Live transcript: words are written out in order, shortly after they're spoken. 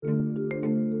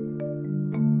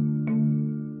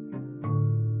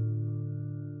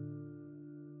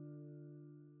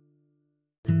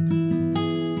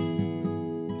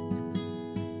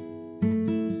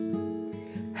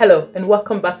Hello and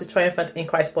welcome back to Triumphant in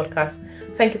Christ podcast.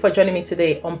 Thank you for joining me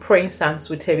today on Praying Psalms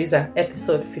with Theresa,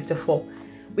 episode 54.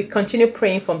 We continue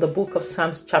praying from the book of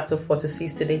Psalms chapter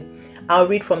 46 today. I'll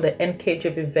read from the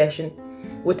NKJV version.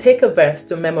 We'll take a verse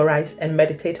to memorize and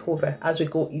meditate over as we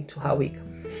go into our week.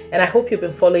 And I hope you've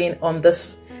been following on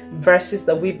this verses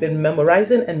that we've been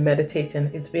memorizing and meditating.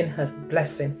 It's been a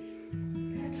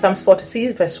blessing. Psalms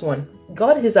 46 verse 1.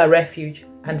 God is our refuge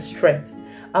and strength,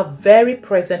 a very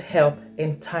present help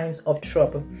in times of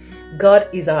trouble. God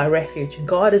is our refuge.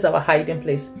 God is our hiding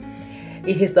place.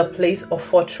 He is the place of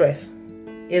fortress.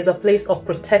 He is a place of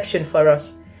protection for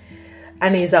us.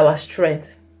 And He is our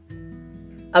strength.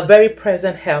 A very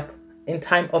present help in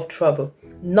time of trouble.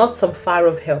 Not some far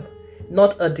off help.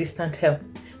 Not a distant help.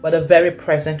 But a very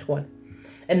present one.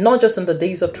 And not just in the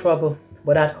days of trouble,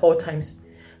 but at all times.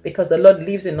 Because the Lord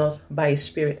lives in us by His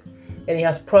Spirit. And He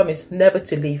has promised never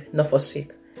to leave nor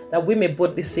forsake. That we may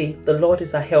boldly say, the Lord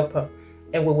is our helper,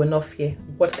 and we will not fear.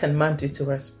 What can man do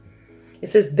to us? It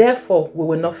says, therefore we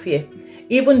will not fear,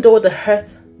 even though the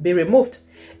earth be removed,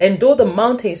 and though the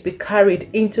mountains be carried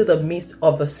into the midst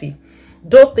of the sea,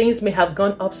 though things may have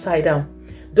gone upside down,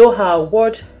 though our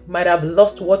world might have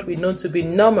lost what we know to be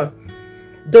normal,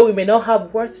 though we may not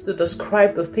have words to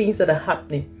describe the things that are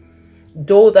happening,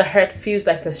 though the earth feels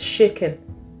like it's shaken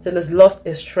till it's lost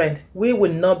its strength, we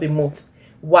will not be moved.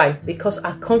 Why? Because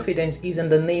our confidence is in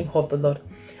the name of the Lord.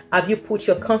 Have you put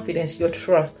your confidence, your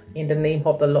trust in the name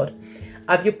of the Lord?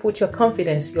 Have you put your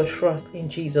confidence, your trust in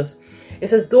Jesus? It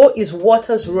says, though His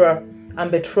waters roar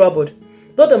and be troubled,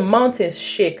 though the mountains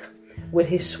shake with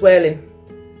His swelling,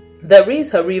 there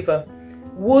is a river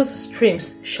whose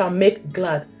streams shall make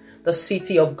glad the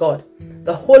city of God,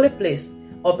 the holy place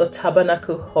of the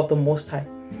tabernacle of the Most High.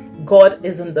 God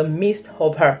is in the midst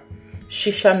of her.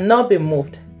 She shall not be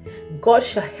moved. God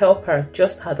shall help her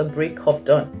just at the break of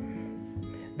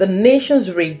dawn. The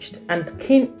nations raged and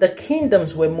the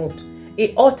kingdoms were moved.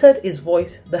 He uttered His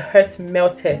voice, the earth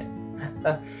melted.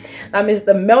 That means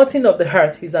the melting of the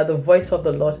earth is at the voice of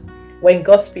the Lord. When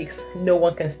God speaks, no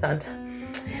one can stand.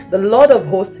 The Lord of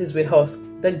hosts is with us.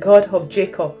 The God of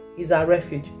Jacob is our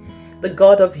refuge. The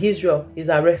God of Israel is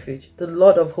our refuge. The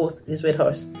Lord of hosts is with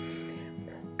us.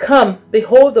 Come,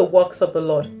 behold the works of the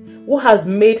Lord, who has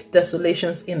made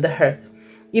desolations in the earth.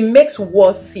 He makes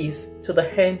wars cease to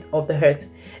the end of the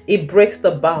earth. He breaks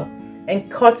the bow and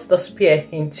cuts the spear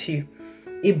in two.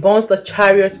 He burns the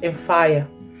chariot in fire.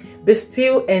 Be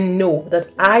still and know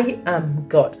that I am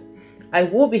God. I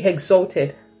will be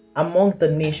exalted among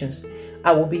the nations.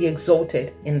 I will be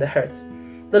exalted in the earth.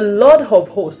 The Lord of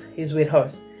hosts is with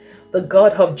us. The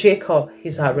God of Jacob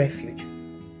is our refuge.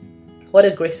 What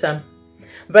a great psalm.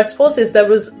 Verse 4 says,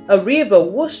 there is a river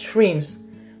whose streams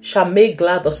shall make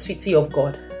glad the city of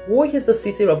God. Who is the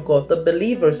city of God? The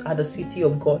believers are the city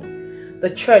of God. The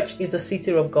church is the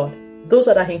city of God. Those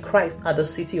that are in Christ are the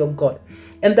city of God.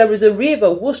 And there is a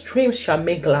river whose streams shall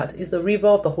make glad. It's the river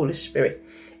of the Holy Spirit.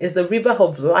 It's the river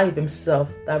of life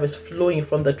Himself that is flowing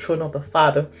from the throne of the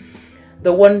Father.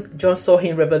 The one John saw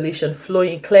in Revelation,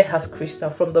 flowing clear as crystal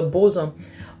from the bosom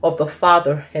of the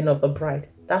Father and of the bride.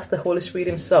 That's the Holy Spirit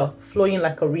Himself, flowing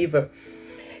like a river.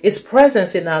 His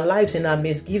presence in our lives, in our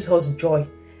midst, gives us joy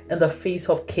in the face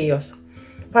of chaos.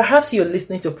 Perhaps you're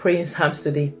listening to Praying Psalms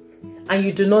today, and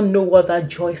you do not know what that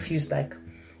joy feels like.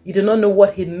 You do not know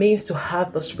what it means to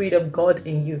have the Spirit of God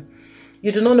in you.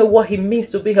 You do not know what it means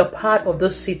to be a part of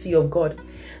this city of God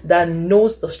that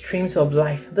knows the streams of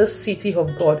life, this city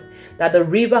of God, that the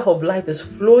river of life is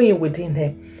flowing within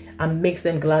them and makes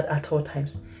them glad at all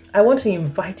times. I want to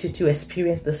invite you to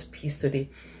experience this peace today,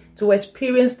 to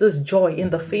experience this joy in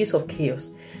the face of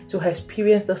chaos, to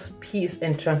experience this peace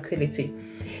and tranquility.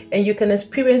 And you can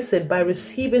experience it by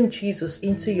receiving Jesus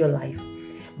into your life,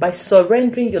 by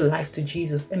surrendering your life to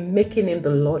Jesus and making Him the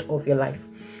Lord of your life.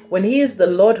 When He is the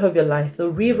Lord of your life, the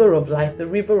river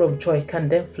of joy can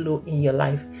then flow in your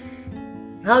life.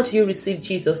 How do you receive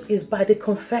Jesus? Is by the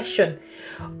confession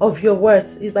of your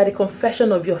words, is by the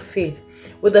confession of your faith.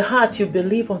 With the heart you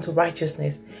believe unto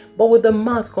righteousness, but with the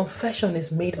mouth confession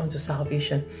is made unto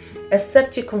salvation.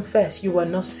 Except you confess, you are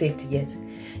not saved yet.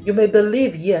 You may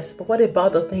believe, yes, but what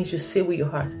about the things you say with your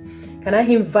heart? Can I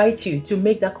invite you to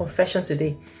make that confession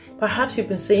today? Perhaps you've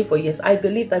been saying for years, I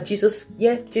believe that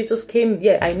Jesus came.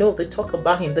 Yeah, I know they talk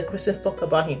about Him, the Christians talk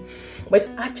about Him. But it's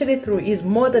actually true. He's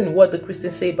more than what the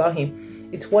Christians say about Him.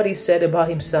 It's what He said about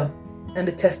Himself and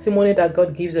the testimony that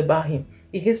God gives about Him.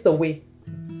 He is the way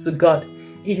to God.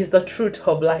 He is the truth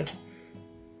of life.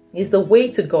 He is the way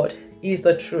to God. He is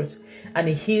the truth. And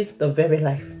He is the very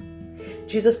life.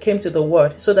 Jesus came to the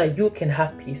world so that you can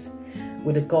have peace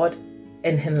with God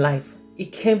and in life. He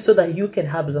came so that you can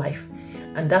have life,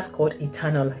 and that's called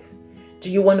eternal life. Do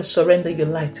you want to surrender your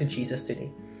life to Jesus today?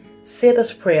 Say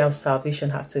this prayer of salvation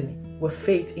after me with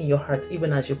faith in your heart,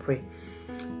 even as you pray.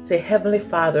 Say, Heavenly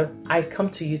Father, I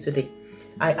come to you today.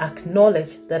 I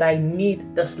acknowledge that I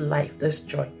need this life, this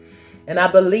joy. And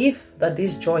I believe that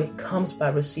this joy comes by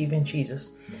receiving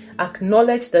Jesus.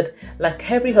 Acknowledge that,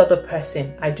 like every other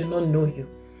person, I do not know you.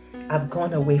 I've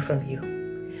gone away from you.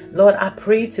 Lord, I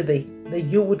pray today that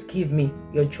you would give me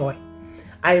your joy.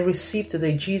 I receive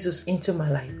today Jesus into my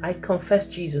life. I confess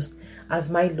Jesus as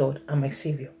my Lord and my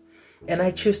Savior. And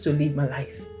I choose to live my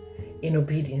life in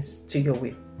obedience to your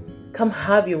will. Come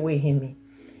have your way in me.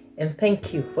 And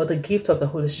thank you for the gift of the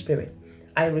Holy Spirit.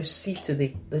 I receive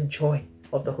today the joy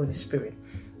of the Holy Spirit.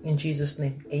 In Jesus'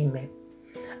 name, amen.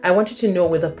 I want you to know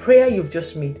with the prayer you've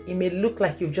just made, it may look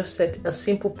like you've just said a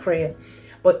simple prayer,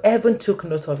 but heaven took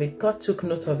note of it. God took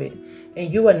note of it.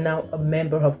 And you are now a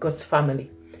member of God's family.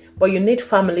 But you need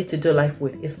family to do life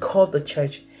with. It's called the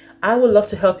church. I would love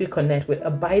to help you connect with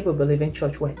a Bible-believing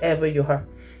church wherever you are,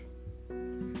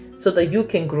 so that you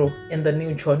can grow in the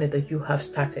new journey that you have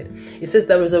started. It says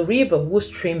there is a river whose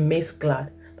stream makes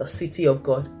glad the city of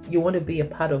God. You want to be a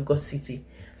part of God's city?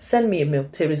 Send me a mail,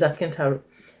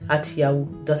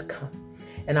 teresakintaro@yahoo.com,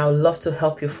 and I would love to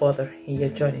help you further in your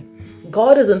journey.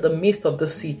 God is in the midst of the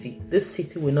city. This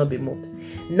city will not be moved.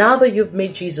 Now that you've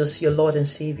made Jesus your Lord and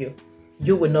Savior,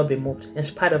 you will not be moved in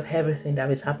spite of everything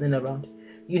that is happening around.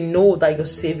 You know that your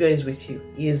Savior is with you.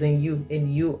 He is in you,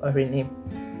 and you are in Him.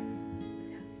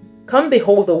 Come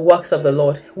behold the works of the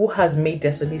Lord, who has made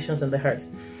desolations in the earth.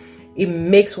 He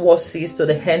makes war cease to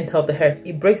the end of the earth.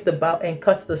 He breaks the bow and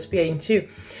cuts the spear in two.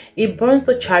 He burns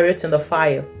the chariots in the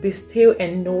fire. Be still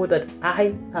and know that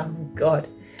I am God.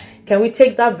 Can we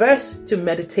take that verse to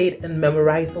meditate and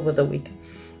memorize over the week?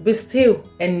 Be still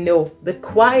and know. Be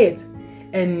quiet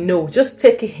and know. Just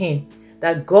take it in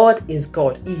that God is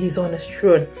God. He is on His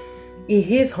throne.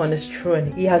 He is on His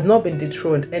throne. He has not been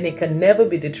dethroned, and He can never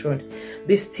be dethroned.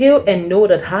 Be still and know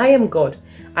that I am God.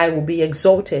 I will be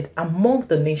exalted among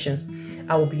the nations.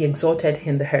 I will be exalted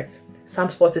in the earth.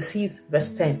 Psalms 46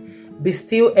 verse 10. Be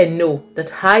still and know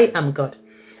that I am God.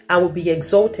 I will be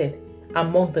exalted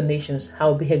among the nations. I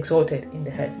will be exalted in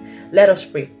the earth. Let us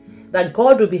pray that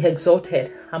God will be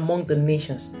exalted among the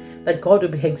nations, that God will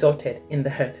be exalted in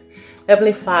the earth.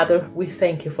 Heavenly Father, we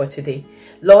thank you for today.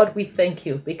 Lord, we thank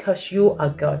you because you are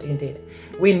God indeed.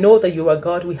 We know that you are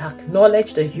God. We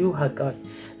acknowledge that you are God.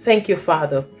 Thank you,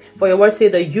 Father, for your word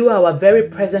says that you are our very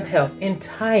present help in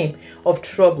time of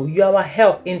trouble. You are our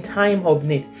help in time of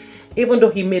need. Even though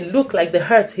it may look like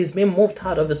the earth is being moved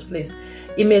out of its place,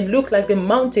 it may look like the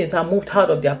mountains are moved out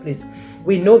of their place,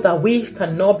 we know that we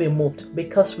cannot be moved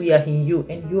because we are in you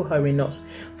and you are in us.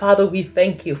 Father, we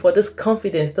thank you for this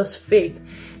confidence, this faith,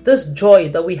 this joy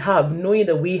that we have, knowing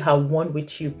that we have one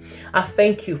with you. I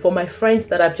thank you for my friends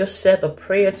that have just said the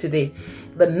prayer today,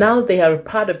 that now they are a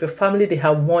part of your family, they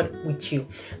have one with you.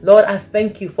 Lord, I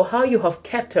thank you for how you have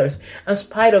kept us in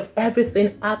spite of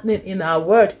everything happening in our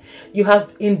world. You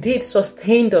have indeed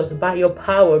sustained us by your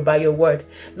power, by your word.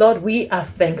 Lord, we are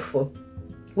thankful.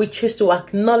 We choose to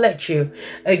acknowledge you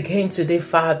again today,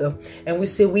 Father. And we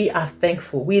say we are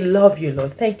thankful. We love you,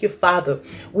 Lord. Thank you, Father.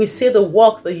 We see the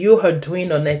work that you are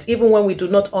doing on it. Even when we do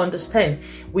not understand,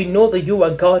 we know that you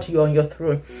are God, you are on your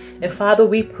throne. And Father,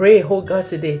 we pray, oh God,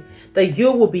 today, that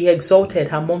you will be exalted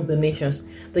among the nations,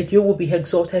 that you will be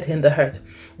exalted in the earth.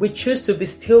 We choose to be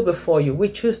still before you. We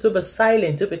choose to be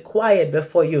silent, to be quiet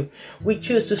before you. We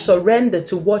choose to surrender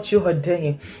to what you are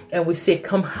doing. And we say,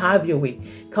 come have your way.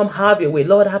 Come have your way.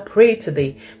 Lord, I pray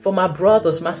today for my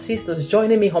brothers, my sisters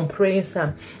joining me on praying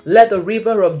Psalm. Let the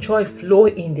river of joy flow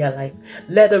in their life.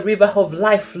 Let the river of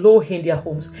life flow in their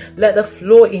homes. Let it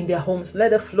flow in their homes.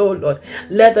 Let it flow, Lord.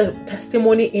 Let the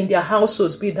testimony in their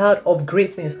households be that of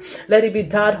greatness. Let it be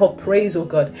that of praise, oh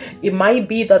God. It might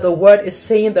be that the word is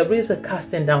saying there is a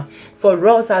casting down. For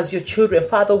us as your children,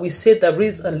 Father, we say there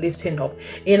is a lifting up.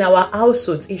 In our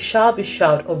households, it shall be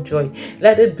shout of joy.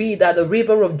 Let it be that the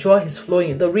river of joy is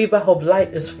flowing. The river of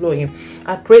life is flowing.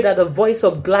 I pray that the voice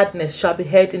of gladness shall be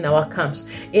heard in our camps.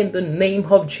 In the name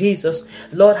of Jesus.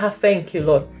 Lord, I thank you,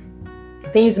 Lord.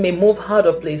 Things may move out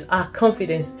of place. Our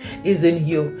confidence is in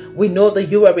you. We know that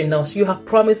you are in us. You have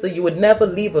promised that you would never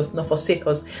leave us nor forsake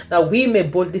us, that we may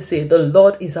boldly say, the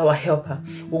Lord is our helper.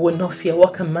 We will not fear.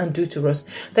 What can man do to us?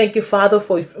 Thank you, Father,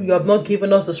 for you have not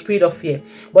given us the spirit of fear,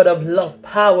 but of love,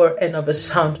 power, and of a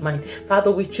sound mind.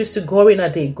 Father, we choose to go in our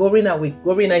day, go in our week,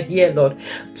 go in our year, Lord,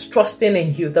 trusting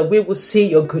in you, that we will see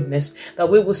your goodness, that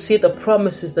we will see the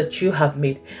promises that you have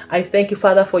made. I thank you,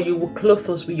 Father, for you will clothe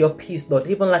us with your peace, Lord,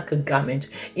 even like a garment. moment.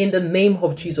 In the name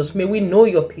of Jesus, may we know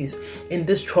your peace in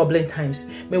these troubling times.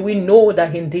 May we know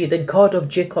that indeed the God of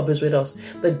Jacob is with us.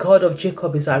 The God of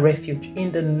Jacob is our refuge.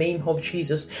 In the name of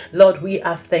Jesus, Lord, we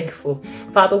are thankful.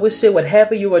 Father, we say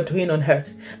whatever you are doing on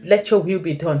earth, let your will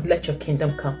be done. Let your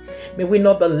kingdom come. May we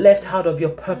not be left out of your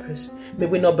purpose. May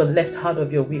we not be left out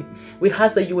of your will. We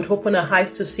ask that you would open our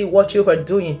eyes to see what you are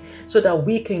doing so that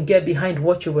we can get behind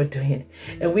what you are doing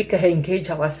and we can engage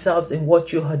ourselves in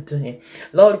what you are doing.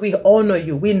 Lord, we honor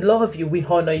you. We love you. We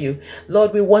honor you.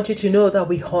 Lord, we want you to know that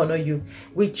we honor you.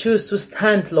 We choose to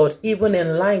stand, Lord, even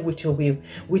in line with your will,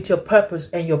 with your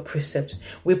purpose and your precept.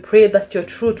 We pray that your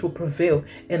truth will prevail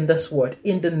in this word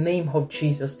in the name of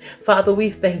Jesus. Father, we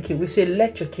thank you. We say,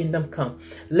 let your kingdom come.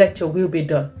 Let your will be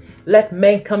done. Let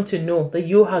men come to know that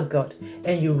you are God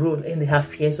and you rule in the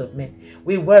affairs of men.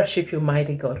 We worship you,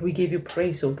 mighty God. We give you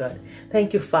praise, oh God.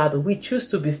 Thank you, Father. We choose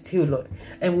to be still, Lord,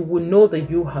 and we will know that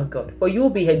you are God. For you will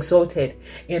be exalted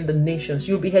in the nations.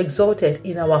 You will be exalted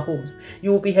in our homes.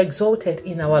 You will be exalted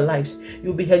in our lives. You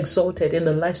will be exalted in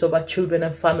the lives of our children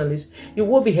and families. You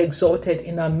will be exalted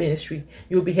in our ministry.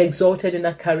 You will be exalted in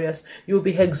our careers. You will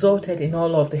be exalted in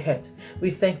all of the earth.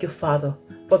 We thank you, Father,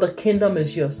 for the kingdom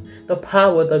is yours, the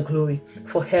power, the glory,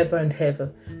 forever and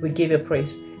ever. We give you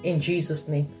praise. In Jesus'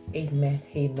 name, amen.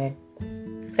 Amen.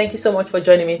 Thank you so much for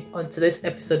joining me on today's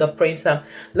episode of Praying Psalm.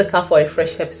 Look out for a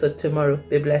fresh episode tomorrow.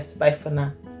 Be blessed. Bye for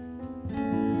now.